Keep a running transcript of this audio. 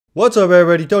What's up,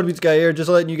 everybody? Tony Beats Guy here, just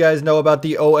letting you guys know about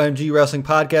the OMG Wrestling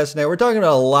Podcast tonight. We're talking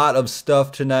about a lot of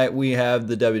stuff tonight. We have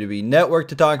the WWE Network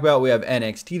to talk about. We have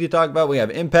NXT to talk about. We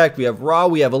have Impact. We have Raw.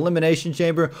 We have Elimination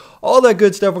Chamber. All that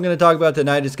good stuff we're going to talk about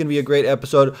tonight. It's going to be a great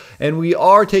episode. And we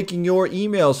are taking your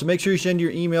emails. So make sure you send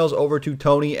your emails over to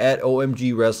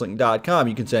Tony@omgwrestling.com.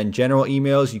 You can send general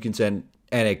emails. You can send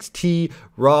NXT,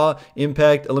 Raw,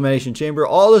 Impact, Elimination Chamber,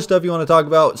 all the stuff you want to talk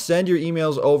about. Send your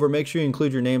emails over. Make sure you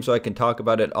include your name so I can talk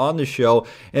about it on the show.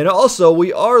 And also,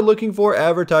 we are looking for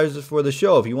advertisers for the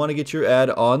show. If you want to get your ad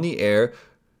on the air,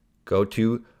 go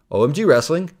to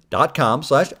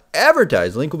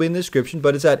omgwrestling.com/advertise. Link will be in the description,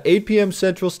 but it's at 8 p.m.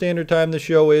 Central Standard Time. The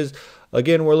show is.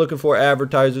 Again, we're looking for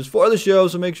advertisers for the show,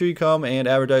 so make sure you come and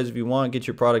advertise if you want. Get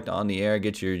your product on the air,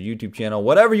 get your YouTube channel,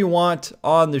 whatever you want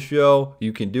on the show,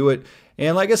 you can do it.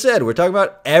 And like I said, we're talking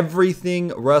about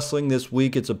everything wrestling this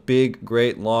week. It's a big,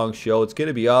 great, long show. It's going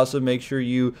to be awesome. Make sure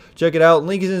you check it out.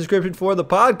 Link is in the description for the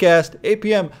podcast, 8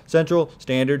 p.m. Central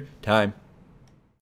Standard Time.